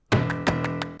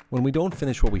When we don't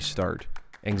finish what we start,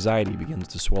 anxiety begins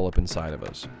to swell up inside of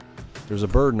us. There's a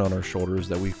burden on our shoulders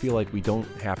that we feel like we don't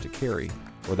have to carry,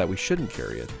 or that we shouldn't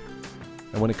carry it.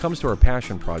 And when it comes to our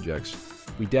passion projects,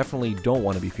 we definitely don't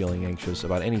want to be feeling anxious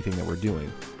about anything that we're doing,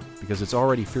 because it's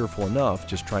already fearful enough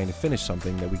just trying to finish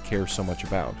something that we care so much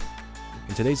about.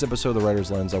 In today's episode of The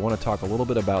Writer's Lens, I want to talk a little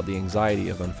bit about the anxiety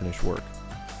of unfinished work.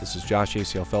 This is Josh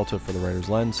A.C.L. Felto for The Writer's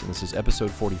Lens, and this is episode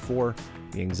 44,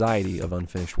 The Anxiety of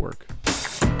Unfinished Work.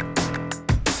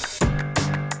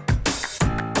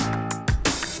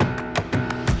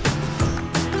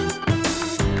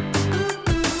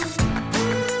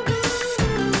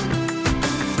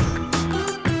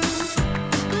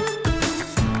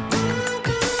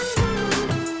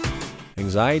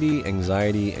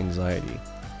 Anxiety.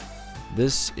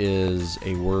 This is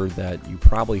a word that you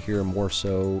probably hear more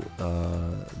so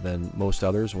than most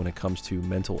others when it comes to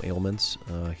mental ailments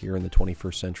here in the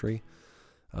 21st century.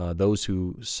 Those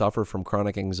who suffer from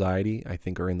chronic anxiety, I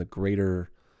think, are in the greater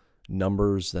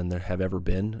numbers than there have ever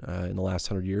been in the last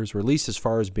 100 years, or at least as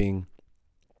far as being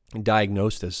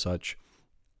diagnosed as such.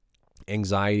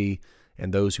 Anxiety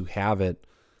and those who have it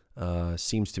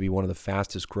seems to be one of the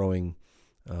fastest growing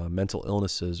mental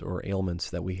illnesses or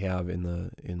ailments that we have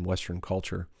in Western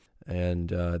culture, and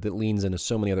that leans into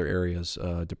so many other areas: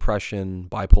 depression,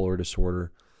 bipolar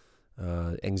disorder,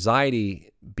 anxiety,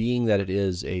 being that it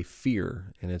is a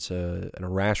fear, and it's an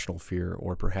irrational fear,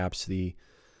 or perhaps the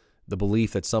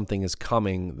belief that something is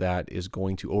coming that is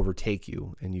going to overtake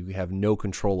you, and you have no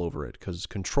control over it. Because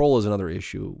control is another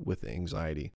issue with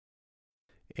anxiety.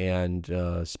 And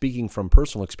speaking from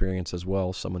personal experience as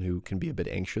well, someone who can be a bit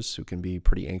anxious, who can be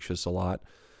pretty anxious a lot,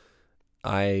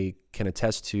 I can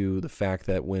attest to the fact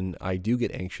that when I do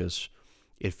get anxious,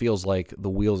 it feels like the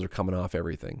wheels are coming off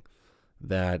everything,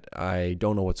 that I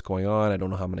don't know what's going on. I don't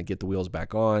know how I'm going to get the wheels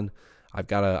back on. I've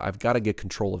got to get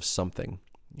control of something.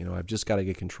 I've just got to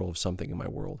get control of something in my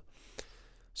world.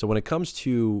 So when it comes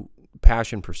to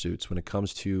passion pursuits, when it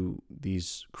comes to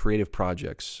these creative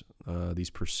projects, these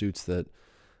pursuits that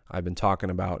I've been talking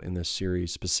about in this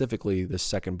series, specifically this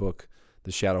second book,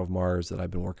 The Shadow of Mars, that I've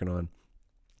been working on,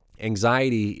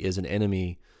 anxiety is an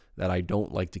enemy that I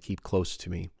don't like to keep close to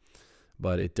me,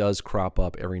 but it does crop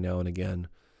up every now and again,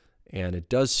 and it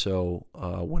does so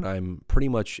when I'm pretty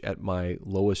much at my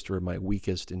lowest or my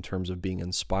weakest in terms of being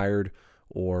inspired,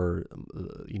 or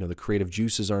the creative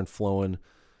juices aren't flowing,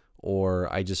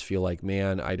 or I just feel like,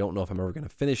 man, I don't know if I'm ever going to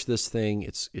finish this thing.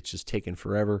 It's just taking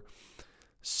forever.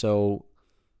 So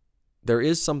there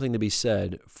is something to be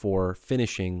said for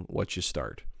finishing what you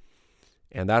start.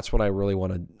 And that's what I really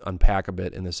want to unpack a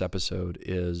bit in this episode,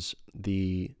 is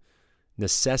the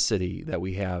necessity that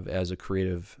we have as a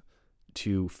creative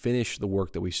to finish the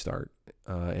work that we start.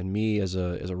 And me as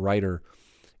a writer,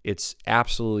 it's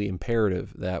absolutely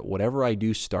imperative that whatever I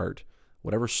do start,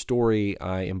 whatever story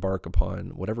I embark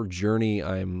upon, whatever journey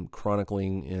I'm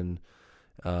chronicling in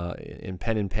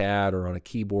pen and pad or on a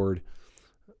keyboard,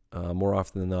 more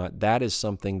often than not, that is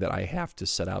something that I have to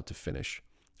set out to finish.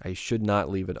 I should not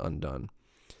leave it undone,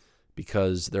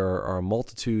 because there are a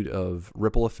multitude of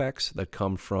ripple effects that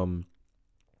come from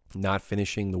not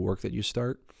finishing the work that you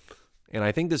start. And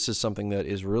I think this is something that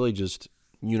is really just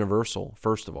universal,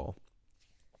 first of all.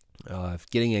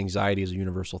 Getting anxiety is a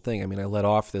universal thing. I mean, I led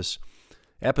off this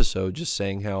episode just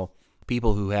saying how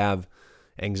people who have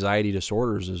anxiety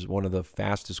disorders is one of the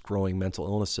fastest growing mental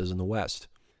illnesses in the West.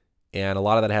 And a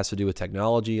lot of that has to do with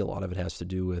technology. A lot of it has to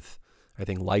do with, I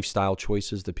think, lifestyle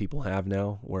choices that people have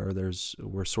now, where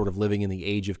we're sort of living in the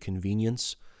age of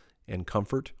convenience and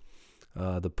comfort.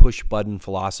 The push button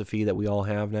philosophy that we all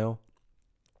have now,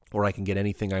 where I can get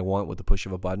anything I want with the push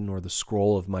of a button or the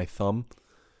scroll of my thumb.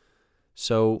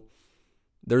 So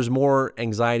there's more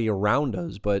anxiety around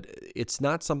us, but it's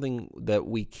not something that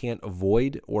we can't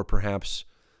avoid, or perhaps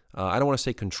I don't want to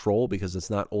say control, because it's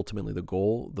not ultimately the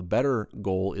goal. The better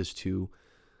goal is to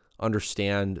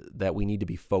understand that we need to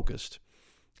be focused,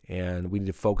 and we need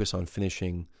to focus on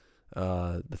finishing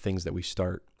the things that we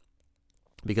start,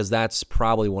 because that's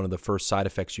probably one of the first side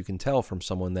effects you can tell from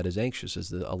someone that is anxious,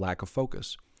 is a lack of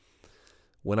focus.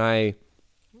 When I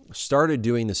started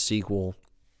doing the sequel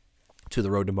to The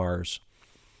Road to Mars,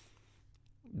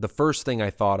 the first thing I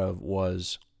thought of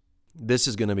was, this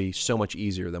is going to be so much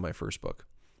easier than my first book.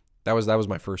 That was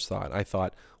my first thought. I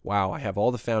thought, wow, I have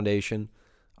all the foundation.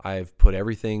 I've put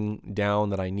everything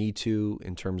down that I need to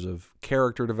in terms of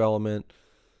character development,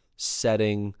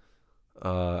 setting.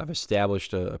 I've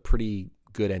established a pretty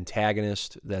good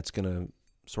antagonist that's going to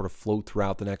sort of float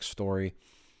throughout the next story.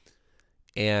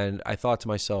 And I thought to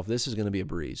myself, this is going to be a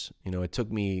breeze. It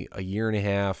took me a year and a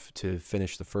half to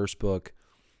finish the first book.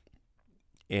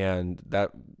 And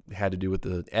that had to do with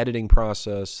the editing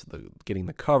process, getting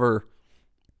the cover,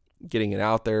 getting it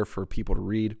out there for people to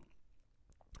read.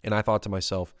 And I thought to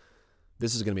myself,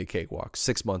 this is going to be a cakewalk.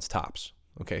 6 months tops.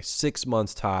 Okay, 6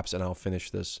 months tops, and I'll finish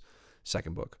this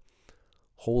second book.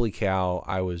 Holy cow,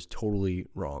 I was totally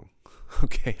wrong.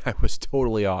 Okay, I was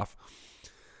totally off.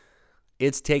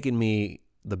 It's taken me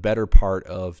the better part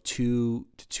of 2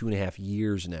 to 2.5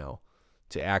 years now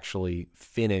to actually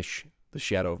finish The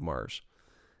Shadow of Mars.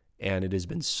 And it has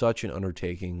been such an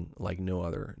undertaking like no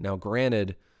other. Now,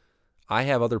 granted, I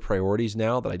have other priorities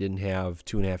now that I didn't have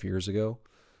 2.5 years ago.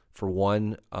 For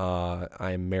one, I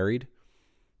am married.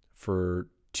 For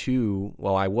two,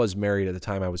 well, I was married at the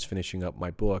time I was finishing up my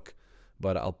book,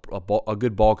 but a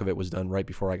good bulk of it was done right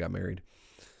before I got married.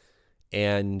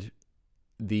 And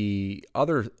the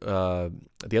other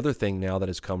thing now that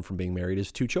has come from being married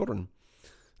is 2 children.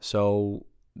 So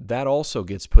that also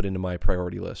gets put into my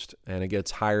priority list, and it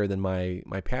gets higher than my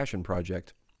passion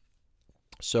project.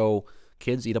 So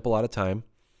kids eat up a lot of time,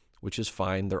 which is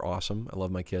fine. They're awesome. I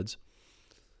love my kids.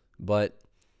 But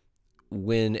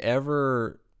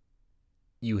whenever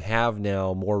you have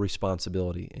now more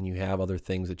responsibility and you have other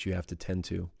things that you have to tend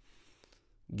to,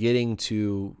 getting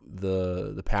to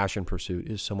the passion pursuit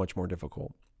is so much more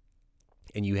difficult.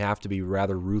 And you have to be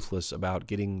rather ruthless about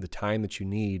getting the time that you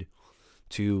need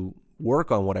to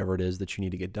work on whatever it is that you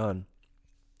need to get done.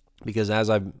 Because as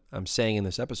I'm saying in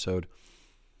this episode,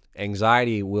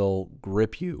 anxiety will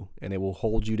grip you and it will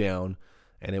hold you down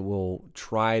and it will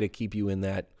try to keep you in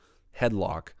that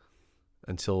headlock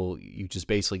until you just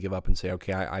basically give up and say,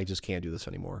 okay, I just can't do this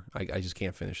anymore. I just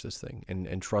can't finish this thing.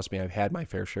 And trust me, I've had my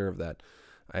fair share of that.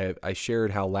 I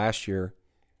shared how last year,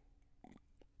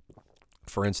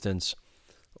 for instance,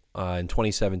 in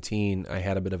 2017, I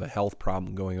had a bit of a health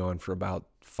problem going on for about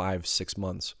 5-6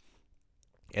 months.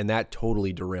 And that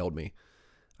totally derailed me.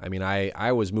 I mean,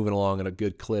 I was moving along at a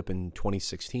good clip in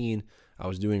 2016. I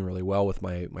was doing really well with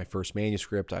my first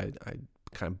manuscript. I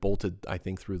kind of bolted, I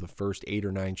think, through the first 8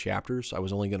 or 9 chapters. I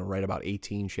was only going to write about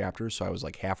 18 chapters, so I was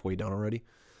like halfway done already.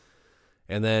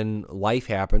 And then life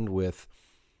happened with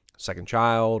second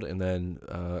child, and then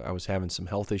I was having some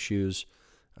health issues,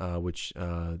 which,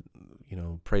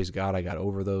 praise God, I got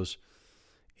over those.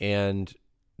 And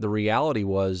the reality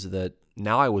was that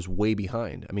now I was way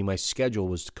behind. I mean, my schedule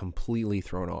was completely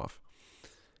thrown off.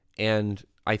 And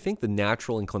I think the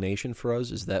natural inclination for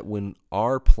us is that when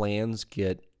our plans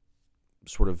get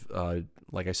sort of,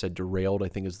 like I said, derailed,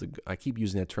 I keep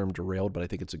using that term derailed, but I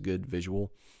think it's a good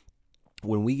visual.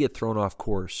 When we get thrown off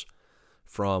course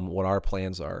from what our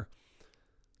plans are,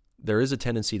 there is a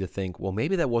tendency to think, well,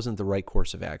 maybe that wasn't the right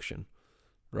course of action,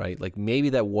 right? Like maybe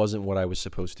that wasn't what I was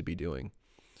supposed to be doing.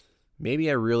 Maybe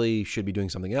I really should be doing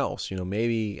something else.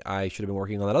 Maybe I should have been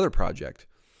working on that other project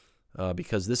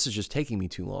because this is just taking me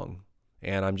too long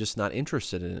and I'm just not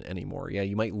interested in it anymore. Yeah,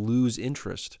 you might lose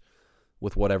interest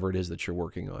with whatever it is that you're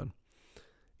working on.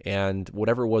 And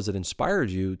whatever it was that inspired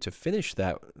you to finish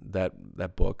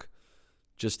that book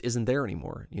just isn't there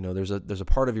anymore. There's a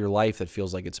part of your life that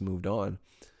feels like it's moved on.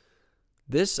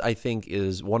 This, I think,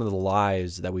 is one of the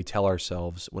lies that we tell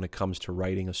ourselves when it comes to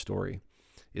writing a story,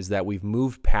 is that we've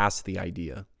moved past the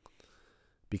idea.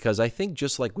 Because I think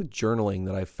just like with journaling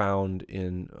that I found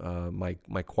in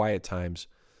my quiet times,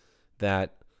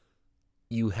 that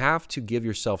you have to give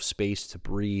yourself space to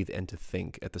breathe and to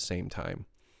think at the same time.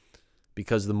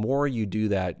 Because the more you do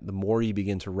that, the more you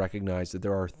begin to recognize that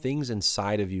there are things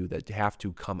inside of you that have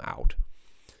to come out.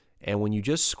 And when you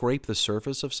just scrape the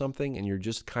surface of something and you're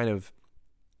just kind of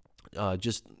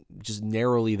just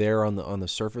narrowly there on the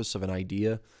surface of an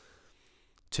idea,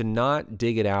 to not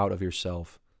dig it out of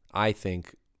yourself, I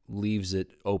think, leaves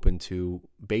it open to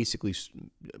basically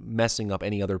messing up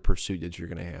any other pursuit that you're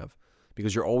going to have.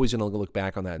 Because you're always going to look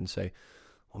back on that and say,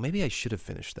 well, maybe I should have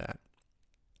finished that.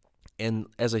 And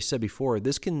as I said before,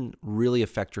 this can really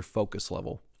affect your focus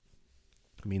level.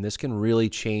 I mean, this can really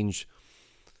change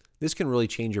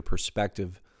your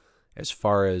perspective as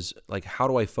far as, like, how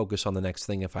do I focus on the next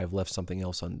thing if I've left something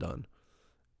else undone?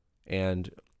 And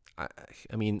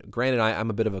I mean, granted, I'm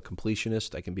a bit of a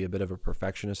completionist. I can be a bit of a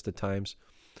perfectionist at times.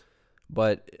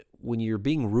 But when you're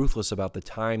being ruthless about the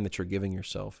time that you're giving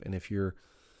yourself, and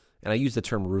I use the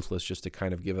term ruthless just to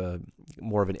kind of give a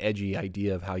more of an edgy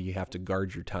idea of how you have to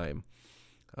guard your time.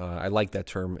 I like that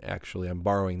term, actually. I'm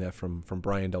borrowing that from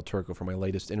Brian Del Turco for my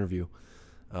latest interview,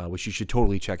 which you should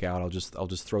totally check out. I'll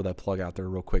just throw that plug out there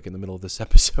real quick in the middle of this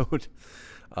episode.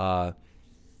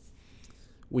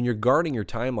 When you're guarding your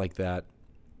time like that,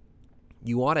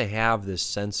 you ought to have this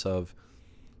sense of,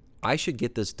 I should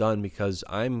get this done because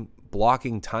I'm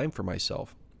blocking time for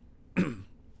myself.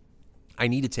 I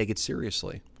need to take it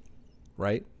seriously,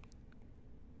 right?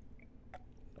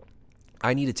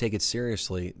 I need to take it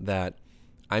seriously that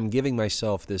I'm giving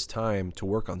myself this time to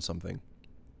work on something.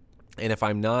 And if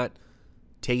I'm not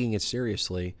taking it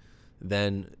seriously,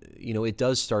 then, it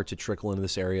does start to trickle into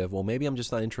this area of, well, maybe I'm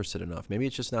just not interested enough. Maybe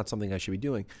it's just not something I should be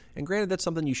doing. And granted, that's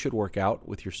something you should work out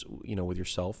with with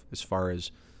yourself, as far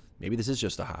as maybe this is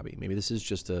just a hobby. Maybe this is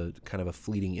just a kind of a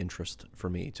fleeting interest for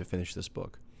me to finish this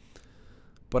book.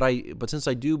 But since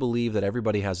I do believe that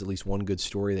everybody has at least one good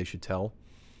story they should tell,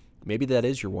 maybe that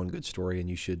is your one good story, and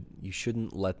you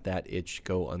shouldn't let that itch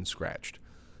go unscratched.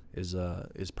 Is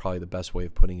probably the best way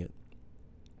of putting it.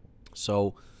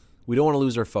 So we don't want to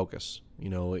lose our focus.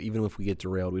 Even if we get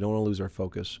derailed, we don't want to lose our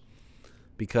focus,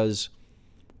 because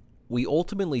we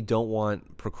ultimately don't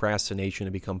want procrastination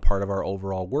to become part of our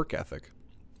overall work ethic.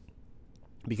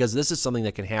 Because this is something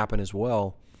that can happen as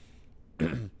well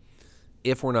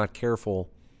if we're not careful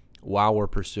while we're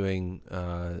pursuing,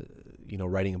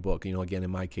 writing a book. Again,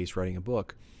 in my case, writing a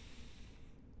book.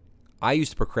 I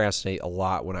used to procrastinate a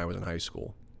lot when I was in high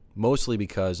school, mostly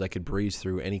because I could breeze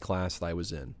through any class that I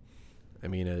was in. I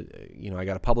mean, I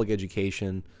got a public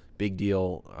education, big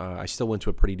deal. I still went to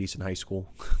a pretty decent high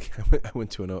school. I went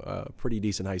to a pretty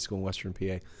decent high school in Western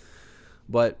PA.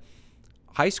 But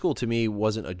high school to me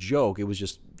wasn't a joke. It was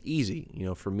just easy.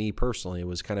 For me personally, it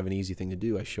was kind of an easy thing to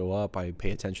do. I show up, I pay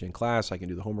attention in class, I can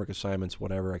do the homework assignments,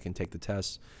 whatever, I can take the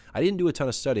tests. I didn't do a ton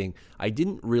of studying. I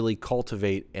didn't really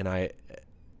cultivate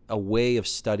a way of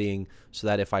studying so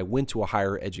that if I went to a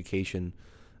higher education,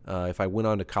 if I went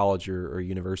on to college or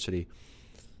university,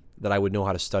 that I would know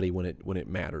how to study when it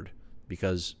mattered,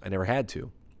 because I never had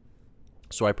to.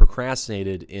 So I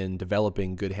procrastinated in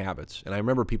developing good habits. And I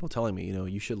remember people telling me,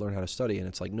 you should learn how to study. And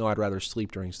it's like, no, I'd rather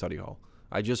sleep during study hall.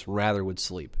 I just rather would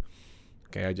sleep.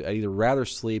 Okay, I'd either rather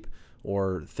sleep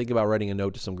or think about writing a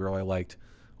note to some girl I liked,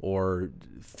 or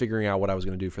figuring out what I was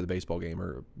going to do for the baseball game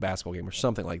or basketball game or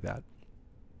something like that.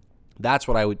 That's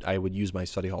what I would use my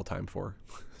study hall time for.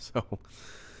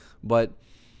 But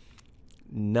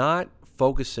not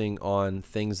focusing on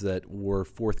things that were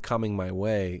forthcoming my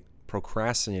way,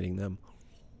 procrastinating them,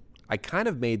 I kind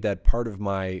of made that part of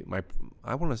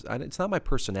it's not my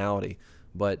personality,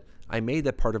 but I made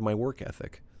that part of my work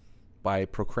ethic by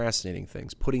procrastinating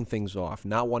things, putting things off,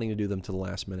 not wanting to do them to the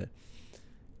last minute.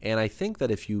 And I think that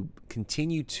if you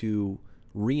continue to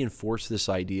reinforce this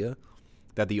idea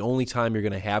that the only time you're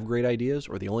going to have great ideas,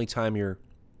 or the only time you're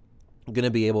going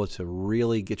to be able to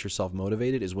really get yourself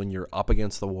motivated, is when you're up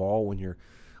against the wall,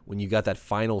 when you got that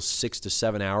final 6 to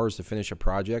 7 hours to finish a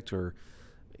project, or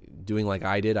doing like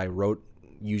I did. I wrote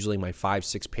usually my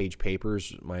 5-6 page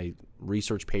papers, my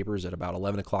research papers, at about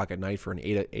 11 o'clock at night for an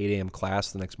 8 a.m.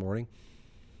 class the next morning.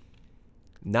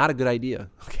 Not a good idea.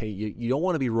 Okay, you don't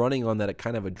want to be running on that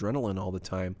kind of adrenaline all the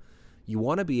time. You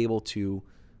want to be able to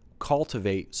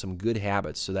cultivate some good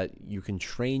habits so that you can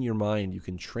train your mind, you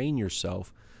can train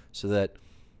yourself so that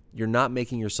you're not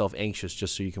making yourself anxious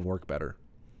just so you can work better.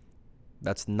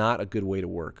 That's not a good way to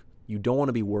work. You don't want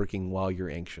to be working while you're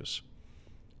anxious.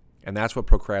 And that's what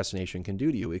procrastination can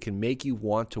do to you. It can make you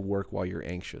want to work while you're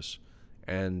anxious.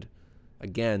 And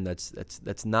again,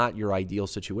 that's not your ideal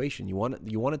situation. You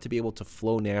want it to be able to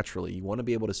flow naturally. You want to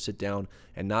be able to sit down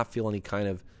and not feel any kind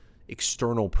of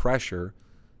external pressure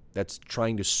that's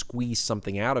trying to squeeze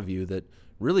something out of you that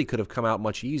really could have come out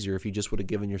much easier if you just would have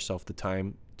given yourself the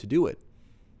time to do it.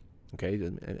 Okay,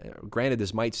 granted,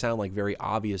 this might sound like very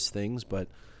obvious things, but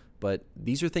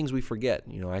these are things we forget.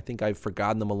 I think I've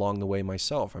forgotten them along the way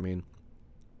myself. I mean,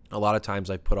 a lot of times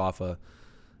I've put off a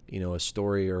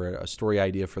story or a story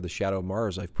idea for The Shadow of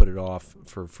Mars. I've put it off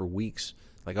for weeks.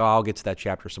 Like, I'll get to that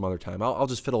chapter some other time. I'll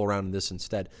just fiddle around in this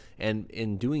instead. And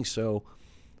in doing so,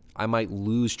 I might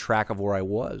lose track of where I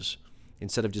was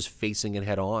instead of just facing it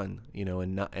head on,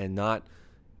 and not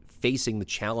facing the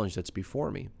challenge that's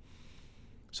before me.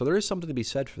 So there is something to be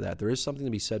said for that. There is something to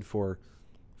be said for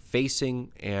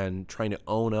facing and trying to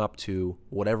own up to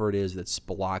whatever it is that's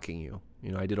blocking you.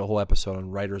 I did a whole episode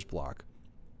on writer's block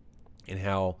and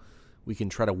how we can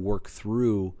try to work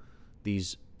through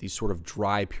these sort of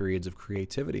dry periods of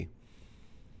creativity.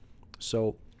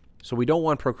 So we don't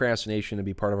want procrastination to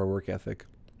be part of our work ethic,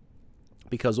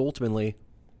 because ultimately,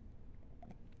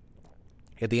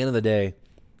 at the end of the day,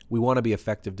 we want to be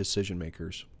effective decision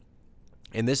makers.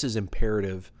 And this is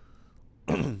imperative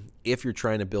if you're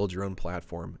trying to build your own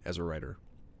platform as a writer.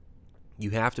 You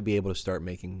have to be able to start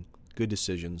making good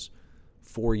decisions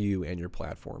for you and your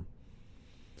platform.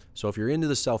 So if you're into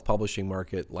the self-publishing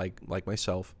market like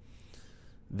myself,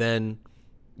 then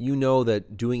you know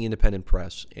that doing independent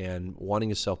press and wanting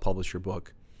to self-publish your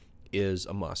book is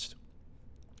a must.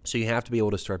 So you have to be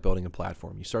able to start building a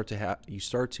platform. You start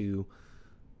to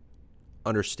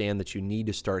understand that you need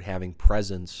to start having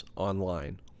presence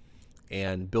online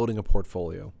and building a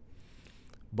portfolio.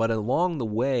 But along the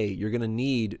way, you're going to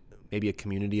need maybe a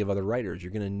community of other writers.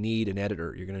 You're going to need an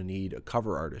editor. You're going to need a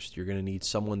cover artist. You're going to need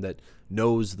someone that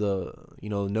knows the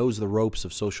ropes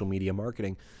of social media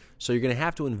marketing. So you're going to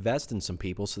have to invest in some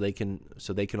people so they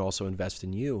can also invest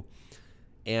in you.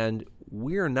 And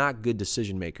we're not good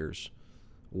decision makers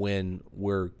when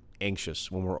we're anxious,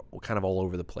 when we're kind of all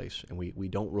over the place and we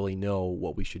don't really know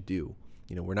what we should do.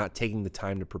 We're not taking the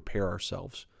time to prepare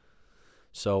ourselves.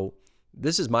 So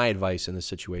this is my advice in this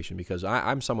situation, because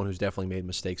I'm someone who's definitely made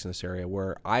mistakes in this area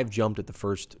where I've jumped at the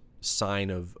first sign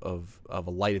of a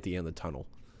light at the end of the tunnel.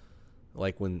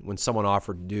 Like when someone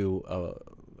offered to do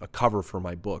a cover for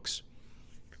my books,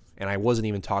 and I wasn't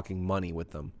even talking money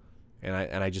with them, and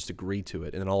I just agreed to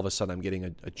it, and then all of a sudden I'm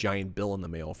getting a giant bill in the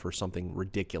mail for something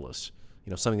ridiculous,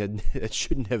 something that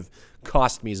shouldn't have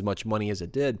cost me as much money as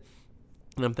it did.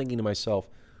 And I'm thinking to myself,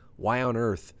 why on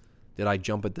earth did I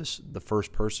jump at the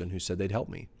first person who said they'd help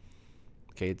me?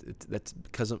 Okay, that's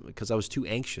because I was too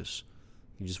anxious.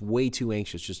 You're just way too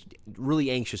anxious, just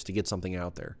really anxious to get something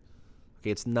out there.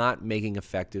 Okay, it's not making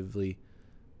effectively.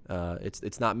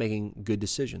 It's not making good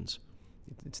decisions.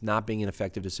 It's not being an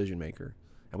effective decision maker.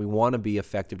 And we want to be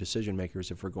effective decision makers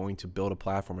if we're going to build a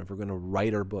platform, if we're going to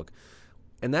write our book.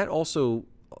 And that also,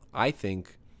 I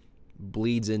think,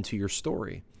 bleeds into your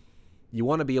story. You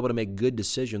want to be able to make good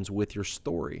decisions with your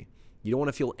story. You don't want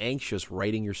to feel anxious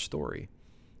writing your story,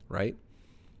 right?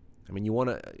 I mean, you want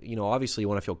to, obviously you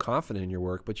want to feel confident in your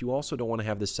work, but you also don't want to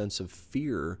have this sense of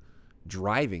fear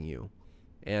driving you.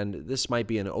 And this might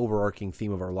be an overarching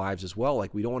theme of our lives as well.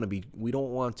 Like we don't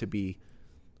want to be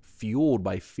fueled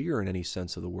by fear in any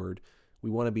sense of the word. We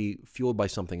want to be fueled by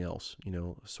something else,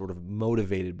 sort of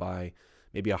motivated by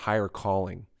maybe a higher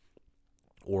calling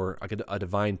or a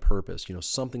divine purpose,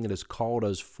 something that has called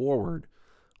us forward,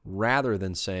 rather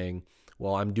than saying,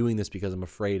 well, I'm doing this because I'm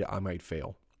afraid I might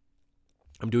fail.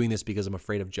 I'm doing this because I'm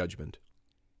afraid of judgment.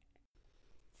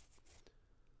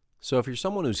 So if you're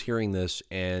someone who's hearing this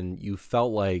and you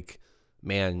felt like,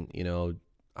 man,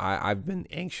 I've been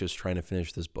anxious trying to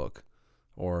finish this book,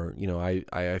 or,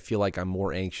 I feel like I'm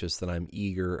more anxious than I'm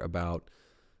eager about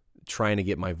trying to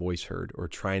get my voice heard or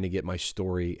trying to get my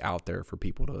story out there for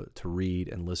people to read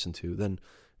and listen to,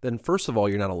 then first of all,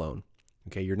 you're not alone.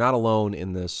 Okay, you're not alone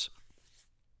in this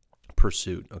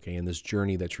pursuit, okay, in this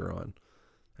journey that you're on.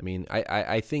 I mean,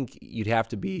 I think you'd have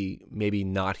to be maybe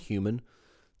not human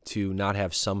to not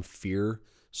have some fear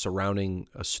surrounding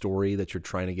a story that you're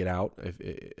trying to get out.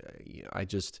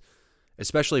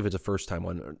 Especially if it's a first-time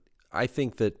one. I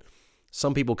think that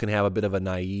some people can have a bit of a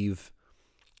naive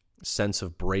sense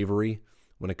of bravery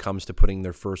when it comes to putting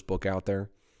their first book out there.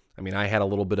 I mean, I had a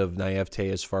little bit of naivete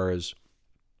as far as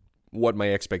what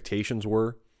my expectations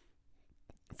were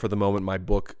for the moment my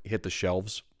book hit the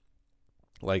shelves.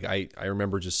 Like I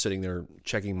remember just sitting there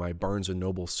checking my Barnes &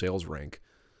 Noble sales rank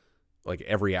like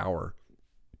every hour,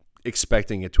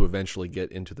 expecting it to eventually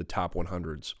get into the top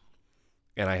 100s.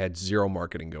 And I had zero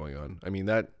marketing going on. I mean,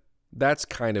 that's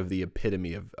kind of the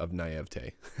epitome of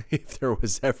naivete. If there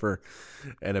was ever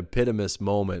an epitomous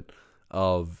moment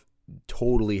of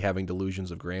totally having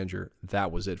delusions of grandeur,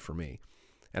 that was it for me.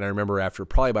 And I remember after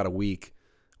probably about a week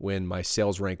when my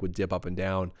sales rank would dip up and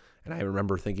down, and I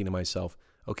remember thinking to myself,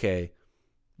 okay,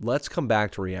 let's come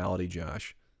back to reality,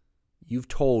 Josh. You've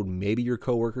told maybe your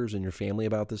coworkers and your family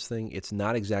about this thing. It's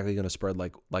not exactly going to spread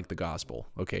like the gospel.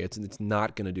 Okay, it's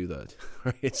not going to do that.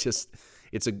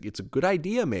 It's a good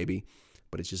idea maybe,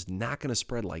 but it's just not going to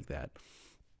spread like that.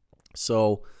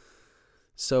 So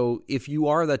if you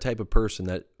are that type of person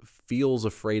that feels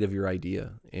afraid of your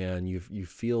idea and you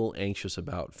feel anxious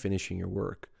about finishing your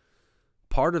work,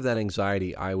 part of that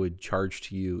anxiety I would charge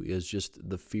to you is just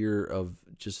the fear of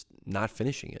just not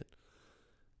finishing it.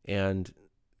 And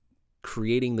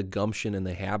creating the gumption and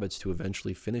the habits to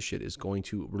eventually finish it is going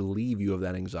to relieve you of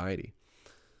that anxiety.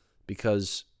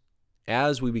 Because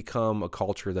as we become a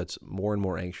culture that's more and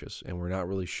more anxious and we're not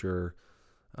really sure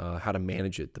how to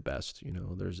manage it the best,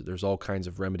 there's all kinds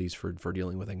of remedies for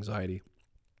dealing with anxiety.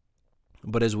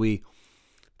 But as we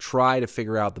try to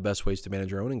figure out the best ways to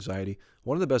manage our own anxiety,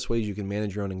 one of the best ways you can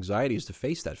manage your own anxiety is to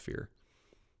face that fear.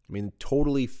 I mean,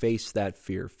 totally face that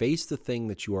fear. Face the thing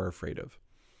that you are afraid of.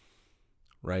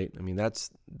 Right? I mean, that's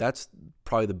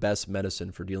probably the best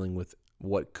medicine for dealing with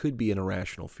what could be an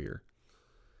irrational fear.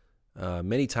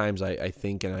 Many times I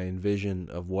think and I envision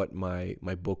of what my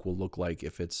book will look like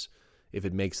if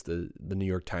it makes the New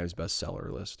York Times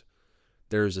bestseller list.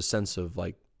 There's a sense of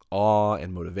like awe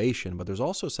and motivation, but there's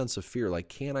also a sense of fear. Like,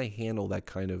 can I handle that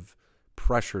kind of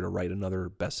pressure to write another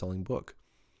best-selling book?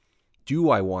 Do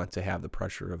I want to have the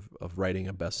pressure of writing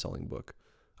a best-selling book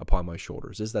upon my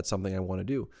shoulders? Is that something I want to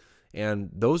do? And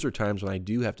those are times when I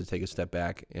do have to take a step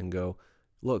back and go,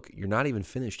 look, you're not even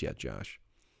finished yet, Josh.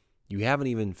 You haven't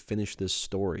even finished this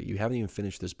story. You haven't even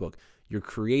finished this book. You're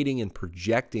creating and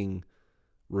projecting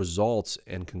results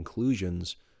and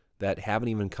conclusions that haven't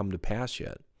even come to pass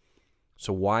yet.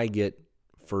 So why get,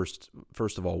 first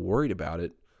of all, worried about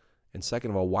it? And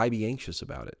second of all, why be anxious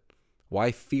about it?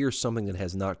 Why fear something that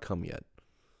has not come yet?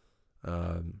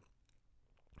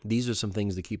 These are some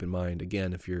things to keep in mind.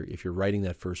 Again, if you're writing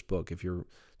that first book, if you're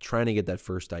trying to get that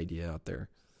first idea out there,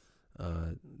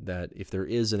 that if there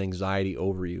is an anxiety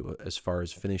over you as far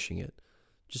as finishing it,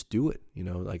 just do it.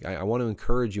 Like I want to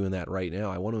encourage you in that right now.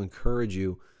 I want to encourage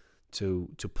you to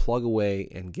plug away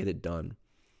and get it done,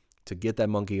 to get that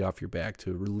monkey off your back,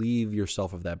 to relieve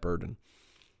yourself of that burden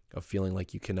of feeling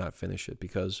like you cannot finish it.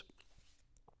 Because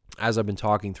as I've been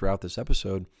talking throughout this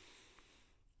episode,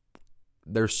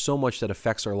 there's so much that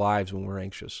affects our lives when we're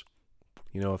anxious.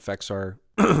 Affects our,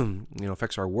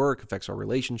 affects our work, affects our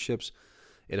relationships.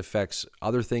 It affects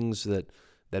other things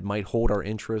that might hold our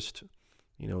interest.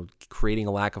 Creating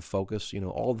a lack of focus.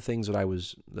 All the things that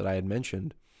I had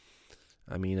mentioned.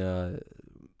 I mean,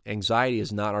 anxiety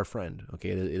is not our friend. Okay,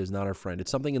 it is not our friend.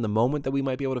 It's something in the moment that we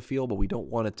might be able to feel, but we don't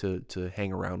want it to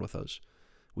hang around with us.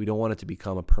 We don't want it to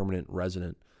become a permanent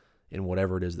resident in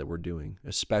whatever it is that we're doing,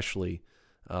 especially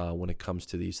when it comes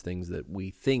to these things that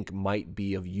we think might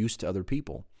be of use to other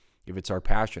people. If it's our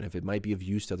passion, if it might be of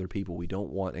use to other people, we don't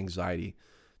want anxiety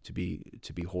to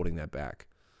be holding that back.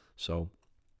 So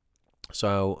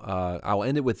I'll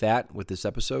end it with this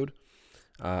episode.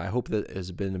 I hope that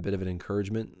has been a bit of an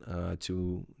encouragement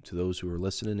to those who are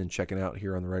listening and checking out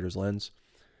here on The Writer's Lens.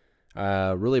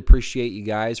 Really appreciate you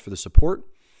guys for the support.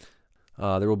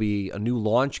 There will be a new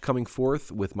launch coming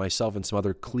forth with myself and some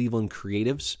other Cleveland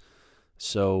creatives.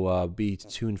 So be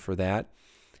tuned for that.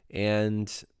 And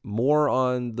more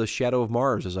on the Shadow of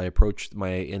Mars as I approach my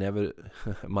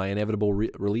inevitable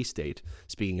release date,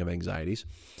 speaking of anxieties.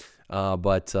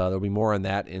 But there'll be more on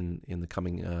that in the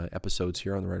coming episodes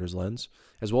here on The Writer's Lens,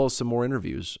 as well as some more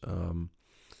interviews.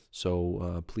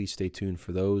 So please stay tuned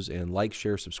for those, and like,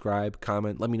 share, subscribe,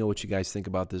 comment. Let me know what you guys think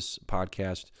about this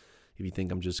podcast. If you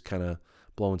think I'm just kind of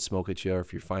blowing smoke at you, or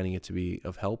if you're finding it to be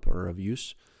of help or of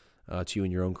use to you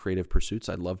in your own creative pursuits,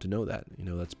 I'd love to know that.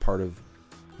 That's part of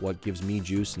what gives me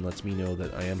juice and lets me know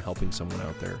that I am helping someone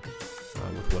out there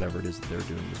with whatever it is that they're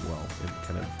doing as well, and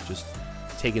kind of just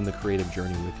taking the creative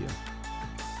journey with you.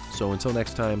 So until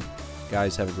next time,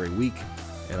 guys, have a great week,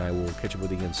 and I will catch up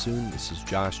with you again soon. This is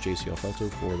Josh JCL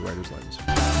Felto for The Writer's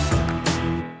Lens.